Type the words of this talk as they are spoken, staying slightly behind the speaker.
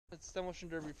It's Demolition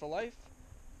Derby for life.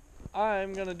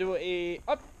 I'm gonna do a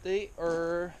update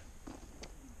or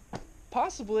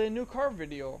possibly a new car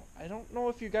video. I don't know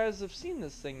if you guys have seen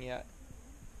this thing yet.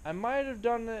 I might have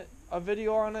done a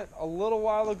video on it a little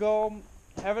while ago.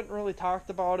 Haven't really talked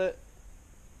about it.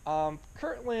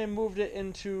 Currently I moved it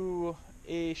into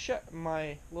a shed,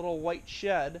 my little white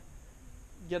shed.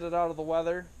 Get it out of the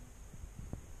weather.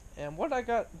 And what I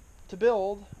got to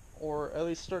build, or at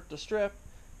least start to strip,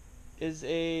 is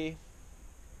a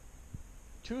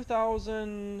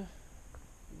 2001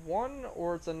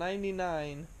 or it's a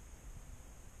 99.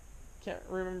 Can't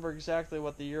remember exactly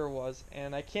what the year was,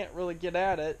 and I can't really get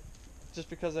at it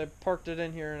just because I parked it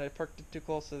in here and I parked it too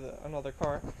close to another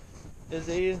car. Is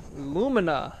a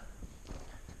Lumina.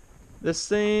 This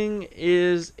thing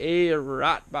is a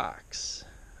rot box,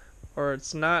 or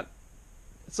it's not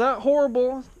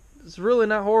horrible. It's really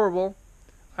not horrible.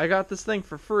 I got this thing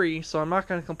for free, so I'm not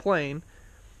gonna complain.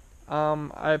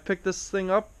 I picked this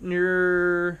thing up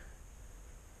near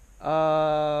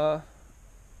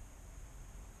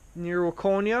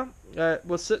Waconia. I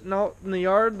was sitting out in the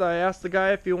yard. I asked the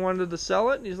guy if he wanted to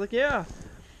sell it, and he's like, yeah.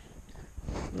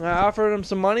 I offered him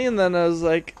some money, and then I was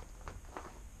like,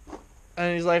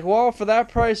 and he's like, well, for that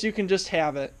price, you can just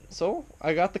have it. So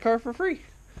I got the car for free.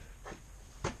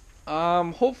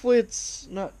 Hopefully it's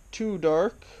not too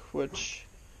dark, which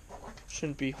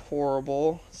shouldn't be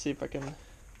horrible. Let's see if I can.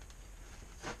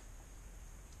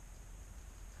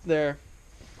 There.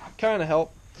 Kind of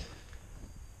help.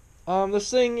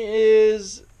 This thing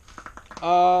is,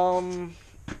 wasn't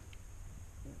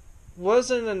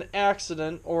an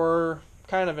accident, or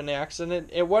kind of an accident.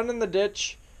 It went in the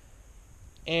ditch,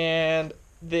 and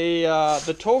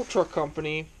the tow truck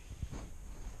company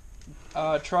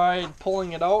tried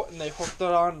pulling it out, and they hooked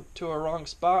it on to a wrong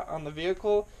spot on the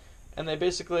vehicle, and they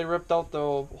basically ripped out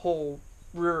the whole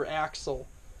rear axle,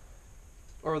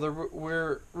 or the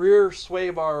rear sway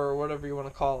bar, or whatever you want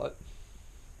to call it.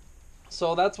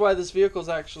 So that's why this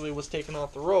vehicle actually was taken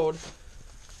off the road.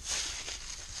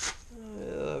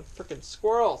 Freaking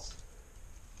squirrels!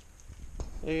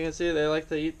 You can see they like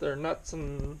to eat their nuts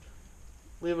and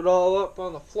leave it all up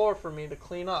on the floor for me to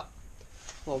clean up.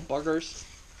 Little buggers.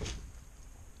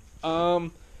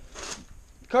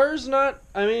 Car's not,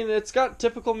 I mean, it's got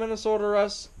typical Minnesota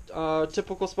rust,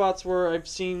 typical spots where I've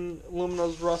seen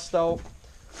Luminas rust out.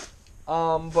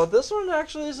 But this one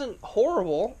actually isn't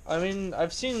horrible. I mean,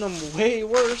 I've seen them way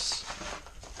worse.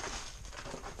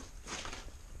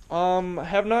 I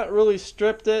have not really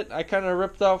stripped it. I kind of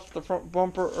ripped off the front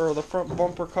bumper, or the front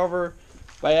bumper cover,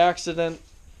 by accident.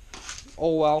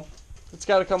 Oh well. It's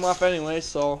got to come off anyway,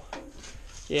 so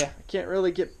yeah, I can't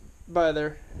really get by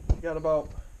there. Got about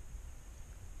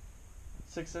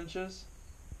 6 inches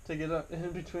to get up in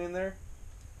between there.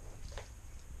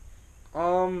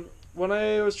 When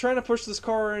I was trying to push this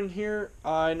car in here,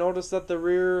 I noticed that the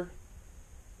rear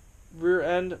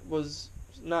end was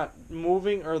not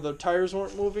moving, or the tires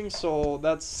weren't moving, so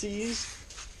that's seized.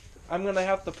 I'm gonna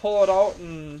have to pull it out,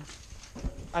 and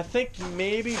I think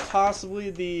maybe possibly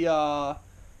the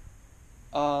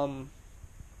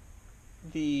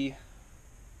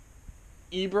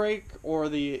e-brake, or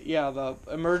the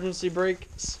emergency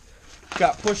brakes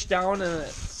got pushed down and it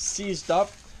seized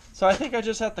up. So I think I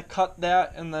just have to cut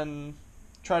that and then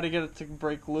try to get it to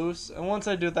break loose. And once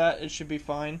I do that, it should be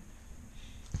fine.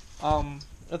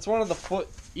 It's one of the foot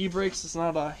e-brakes. It's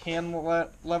not a hand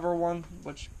lever one,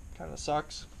 which kind of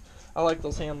sucks. I like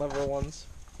those hand lever ones.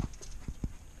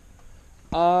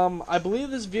 I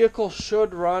believe this vehicle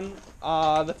should run.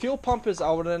 The fuel pump is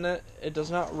out in it. It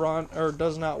does not run, or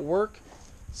does not work.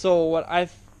 So what I'm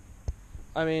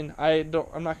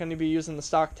not going to be using the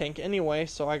stock tank anyway.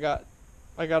 So I got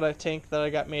a tank that I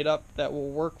got made up that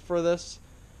will work for this.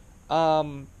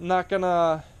 Not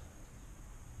gonna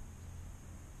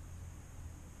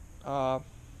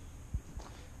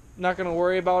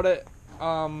worry about it.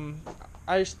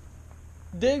 I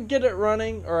did get it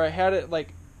running, or I had it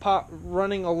like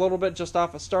running a little bit just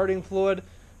off of starting fluid,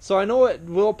 so I know it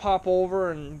will pop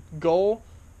over and go,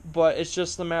 but it's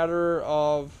just a matter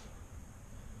of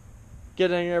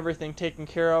getting everything taken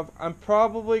care of. I'm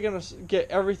probably going to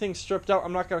get everything stripped out.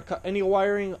 I'm not going to cut any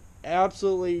wiring.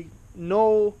 Absolutely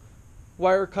no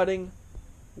wire cutting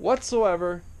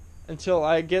whatsoever until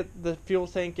I get the fuel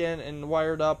tank in and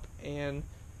wired up and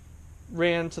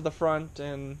ran to the front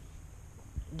and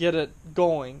get it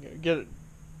going. Get it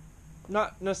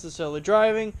not necessarily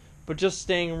driving, but just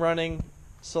staying running,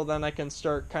 so then I can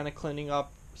start kind of cleaning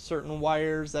up certain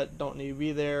wires that don't need to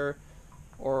be there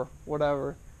or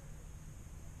whatever.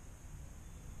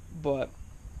 But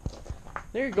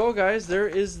there you go, guys. There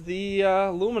is the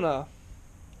Lumina.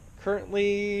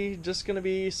 currently just going to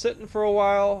be sitting for a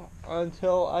while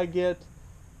until I get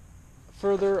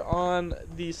further on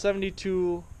the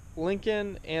 72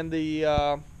 Lincoln and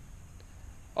the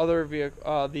other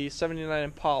vehicle, the 79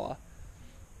 Impala.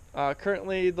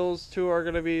 Currently, those two are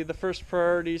going to be the first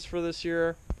priorities for this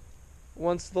year.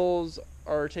 Once those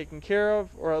are taken care of,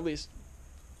 or at least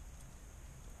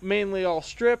mainly all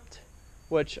stripped,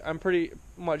 which I'm pretty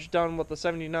much done with the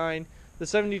 79. The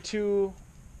 72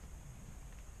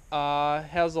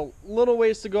 has a little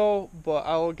ways to go, but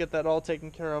I will get that all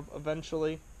taken care of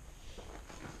eventually.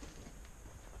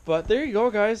 But there you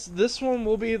go, guys. This one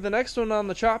will be the next one on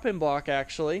the chopping block,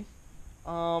 actually.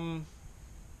 Unless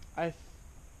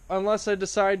I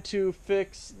decide to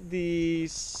fix the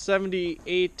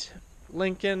 78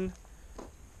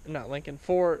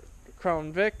 Ford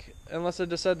Crown Vic, unless I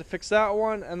decide to fix that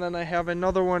one, and then I have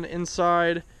another one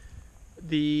inside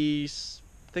the,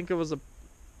 I think it was a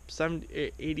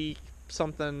 80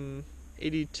 something,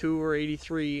 82 or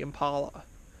 83 Impala,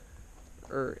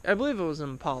 or I believe it was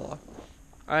an Impala.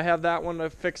 I have that one to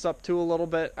fix up too a little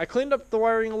bit. I cleaned up the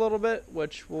wiring a little bit,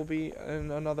 which will be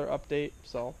in another update.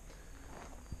 So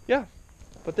yeah,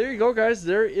 but there you go, guys.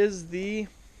 There is the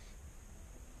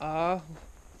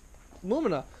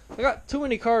Lumina. I got too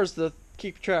many cars to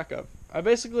keep track of. I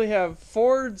basically have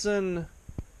Fords and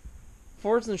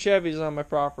Chevys on my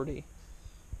property,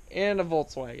 and a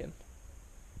Volkswagen.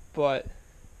 But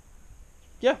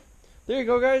yeah, there you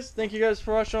go, guys. Thank you guys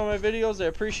for watching all my videos. I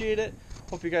appreciate it.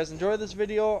 Hope you guys enjoyed this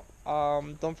video.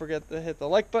 Don't forget to hit the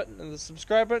like button and the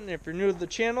subscribe button if you're new to the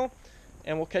channel,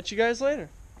 and we'll catch you guys later.